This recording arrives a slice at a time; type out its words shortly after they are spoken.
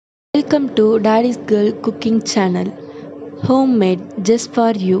Welcome to Daddy's Girl Cooking Channel. Homemade just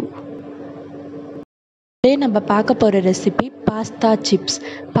for you. today நம்ம பார்க்க போகிற recipe pasta chips.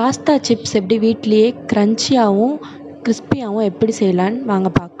 Pasta chips எப்படி வீட்லேயே க்ரன்ச்சியாகவும் கிறிஸ்பியாகவும் எப்படி செய்யலான்னு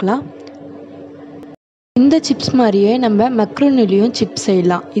வாங்க பார்க்கலாம். இந்த சிப்ஸ் மாதிரியே நம்ம மக்ரூனிலையும் சிப்ஸ்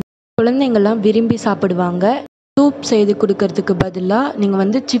செய்யலாம். இது குழந்தைங்கள்லாம் விரும்பி சாப்பிடுவாங்க. சூப் செய்து கொடுக்கறதுக்கு பதிலாக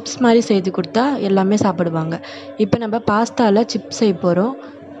நீங்கள் சிப்ஸ் மாதிரி செய்து கொடுத்தா எல்லாமே சாப்பிடுவாங்க. இப்போ நம்ம பாஸ்தாவில் சிப்ஸ் செய்ய போகிறோம்.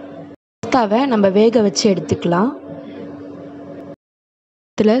 பாஸ்தாவை நம்ம வேக வச்சு எடுத்துக்கலாம்.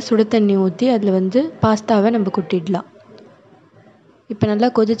 இதில் சுடு தண்ணி ஊற்றி அதில் பாஸ்தாவை நம்ம கொட்டிடலாம். இப்போ நல்லா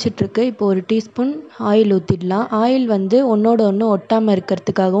கொதிச்சிட்ருக்கு. இப்போ ஒரு டீஸ்பூன் ஆயில் ஊற்றிடலாம். ஆயில் ஒன்றோட ஒன்று ஒட்டாமல்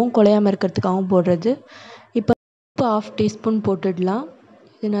இருக்கிறதுக்காகவும் குழையாமல் இருக்கிறதுக்காகவும் போடுறது. இப்போ உப்பு 1/2 டீஸ்பூன் போட்டுடலாம்.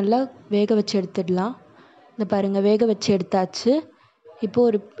 இது நல்லா வேக வச்சு எடுத்துடலாம். இந்த பாருங்கள், வேக வச்சு எடுத்தாச்சு. இப்போது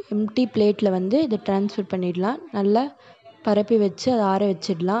ஒரு எம்டி பிளேட்டில் இதை ட்ரான்ஸ்ஃபர் பண்ணிடலாம். நல்லா பரப்பி வச்சு அதை ஆற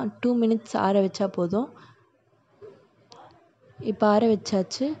வச்சிடலாம். 2 மினிட்ஸ் ஆற வச்சா போதும். இப்போ ஆற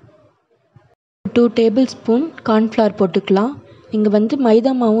வச்சாச்சு. 2 டேபிள் ஸ்பூன் கார்ன்ஃப்ளவர் போட்டுக்கலாம். இங்கே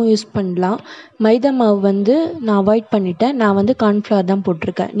மைதா மாவும் யூஸ் பண்ணலாம். மைதா மாவு நான் அவாய்ட் பண்ணிட்டேன். நான் கார்ன்ஃப்ளவர் தான்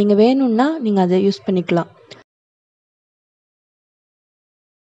போட்டிருக்கேன். நீங்கள் வேணும்னா நீங்கள் அதை யூஸ் பண்ணிக்கலாம்.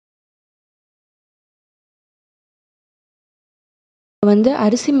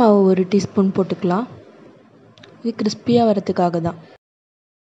 அரிசி மாவு 1 டீஸ்பூன் போட்டுக்கலாம். இது கிறிஸ்பியாக வரதுக்காக தான்.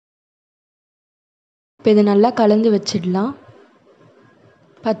 இப்போ இதை நல்லா கலந்து வச்சிடலாம்.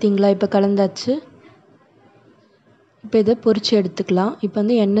 பார்த்தீங்களா, இப்போ கலந்தாச்சு. இப்போ இதை பொரித்து எடுத்துக்கலாம். இப்போ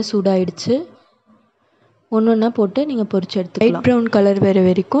எண்ணெய் சூடாயிடுச்சு. ஒன்று ஒன்றா போட்டு நீங்கள் பொரித்து எடுத்துக்கலாம். லைட் ப்ரௌன் கலர் வர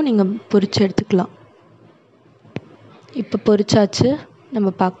வரைக்கும் நீங்கள் பொரித்து எடுத்துக்கலாம். இப்போ பொரிச்சாச்சு,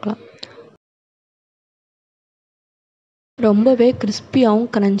 நம்ம பார்க்கலாம். ரொம்பவே கிறிஸ்பியாகவும்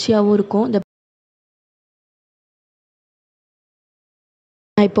க்ரன்ச்சியாகவும் இருக்கும்.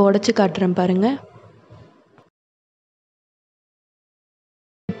 நான் இப்போ உடச்சி காட்டுறேன் பாருங்கள்.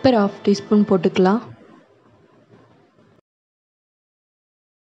 பெப்பர் 1/2 டீஸ்பூன் போட்டுக்கலாம்.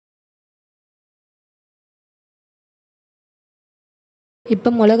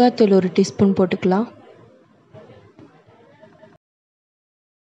 இப்போ மிளகாத்தூள் 1 டீஸ்பூன் போட்டுக்கலாம்.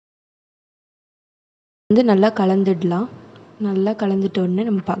 நல்லா கலந்துடலாம். நல்லா கலந்துட்ட உடனே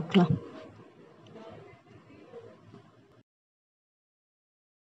நம்ம பார்க்கலாம்.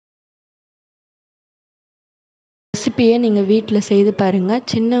 ரெசிபியை நீங்கள் வீட்டில் செய்து பாருங்கள்.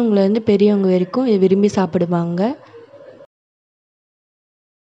 சின்னவங்கலேருந்து பெரியவங்க வரைக்கும் இதை விரும்பி சாப்பிடுவாங்க.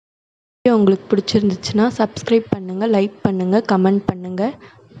 உங்களுக்கு பிடிச்சிருந்துச்சுன்னா சப்ஸ்கிரைப் பண்ணுங்கள், லைக் பண்ணுங்கள், கமெண்ட் பண்ணுங்கள்.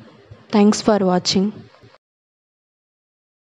 தேங்க்ஸ் ஃபார் வாட்சிங்.